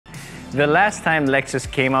The last time Lexus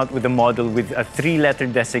came out with a model with a 3-letter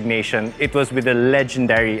designation, it was with the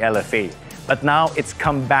legendary LFA. But now it's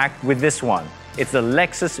come back with this one. It's the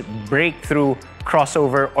Lexus Breakthrough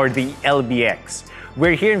Crossover, or the LBX.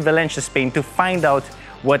 We're here in Valencia, Spain to find out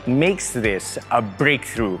what makes this a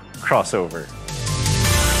breakthrough crossover.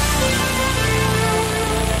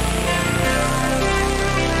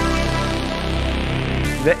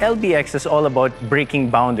 The LBX is all about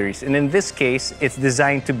breaking boundaries, and in this case, it's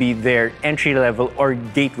designed to be their entry-level or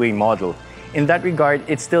gateway model. In that regard,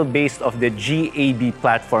 it's still based off the GAB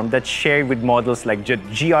platform that's shared with models like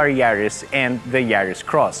GR Yaris and the Yaris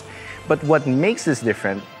Cross. But what makes this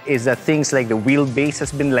different is that things like the wheelbase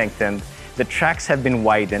has been lengthened, the tracks have been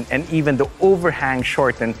widened, and even the overhang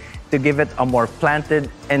shortened to give it a more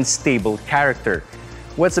planted and stable character.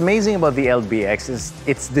 What's amazing about the LBX is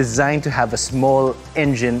it's designed to have a small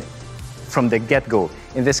engine from the get-go.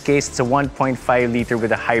 In this case, it's a 1.5 liter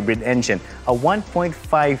with a hybrid engine, a 1.5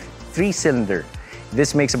 3-cylinder.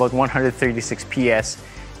 This makes about 136 PS,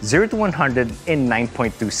 0 to 100 in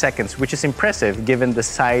 9.2 seconds, which is impressive given the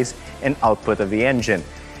size and output of the engine.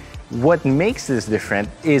 What makes this different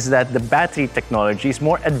is that the battery technology is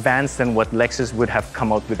more advanced than what Lexus would have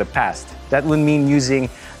come out with in the past. That would mean using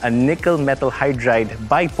a nickel metal hydride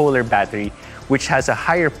bipolar battery, which has a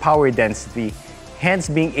higher power density, hence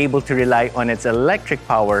being able to rely on its electric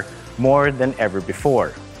power more than ever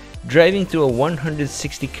before. Driving through a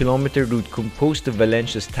 160-kilometer route composed of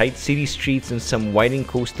Valencia's tight city streets and some winding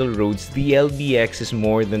coastal roads, the LBX is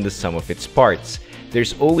more than the sum of its parts.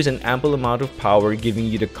 There's always an ample amount of power, giving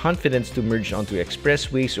you the confidence to merge onto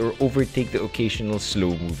expressways or overtake the occasional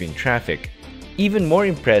slow-moving traffic. Even more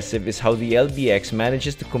impressive is how the LBX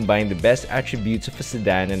manages to combine the best attributes of a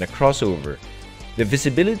sedan and a crossover. The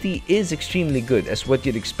visibility is extremely good, as what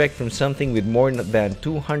you'd expect from something with more than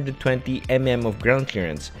 220 mm of ground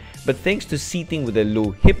clearance, but thanks to seating with a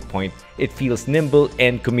low hip point, it feels nimble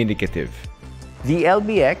and communicative. The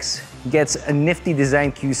LBX gets a nifty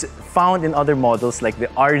design cues found in other models like the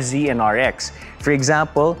RZ and RX. For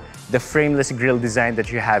example, the frameless grille design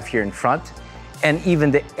that you have here in front, and even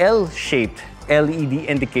the L-shaped LED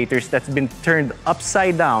indicators that's been turned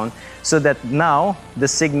upside down so that now the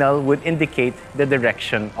signal would indicate the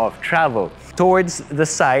direction of travel. Towards the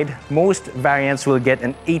side, most variants will get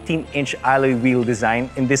an 18-inch alloy wheel design.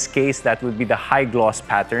 In this case, that would be the high gloss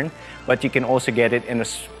pattern, but you can also get it in a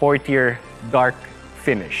sportier, dark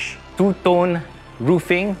finish. Two-tone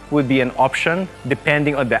roofing would be an option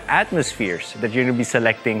depending on the atmospheres that you're going to be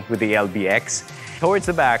selecting with the LBX. Towards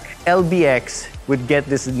the back, LBX would get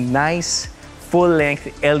this nice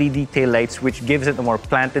full-length LED taillights, which gives it a more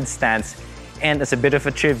planted stance. And as a bit of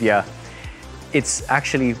a trivia, it's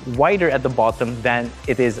actually wider at the bottom than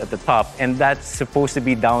it is at the top. And that's supposed to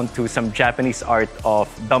be down to some Japanese art of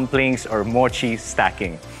dumplings or mochi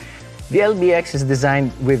stacking. The LBX is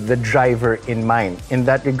designed with the driver in mind. In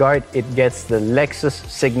that regard, it gets the Lexus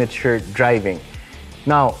Signature driving.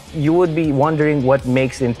 Now, you would be wondering what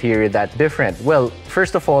makes the interior that different. Well,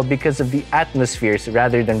 first of all, because of the atmospheres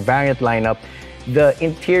rather than variant lineup, the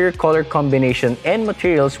interior color combination and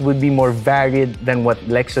materials would be more varied than what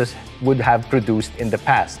Lexus would have produced in the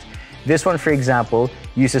past. This one, for example,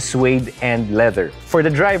 uses suede and leather. For the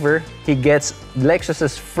driver, he gets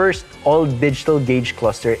Lexus's first all-digital gauge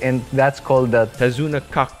cluster, and that's called the Tazuna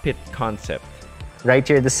Cockpit Concept. Right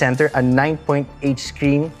here at the center, a 9.8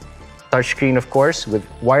 screen, touchscreen of course, with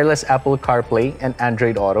wireless Apple CarPlay and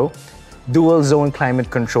Android Auto, dual zone climate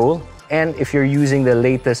control, and if you're using the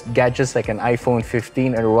latest gadgets like an iPhone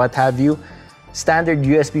 15 or what have you, standard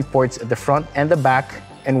USB ports at the front and the back,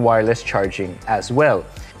 and wireless charging as well.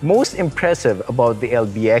 Most impressive about the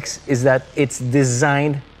LBX is that it's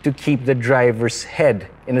designed to keep the driver's head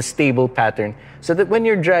in a stable pattern so that when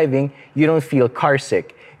you're driving, you don't feel car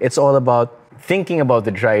sick. It's all about thinking about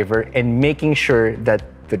the driver and making sure that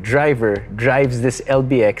the driver drives this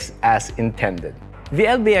LBX as intended. The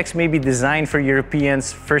LBX may be designed for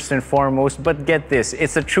Europeans first and foremost, but get this,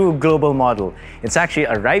 it's a true global model. It's actually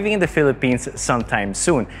arriving in the Philippines sometime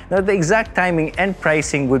soon. Now, the exact timing and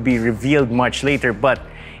pricing would be revealed much later, but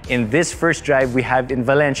in this first drive we have in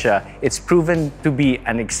Valencia, it's proven to be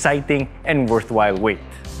an exciting and worthwhile wait.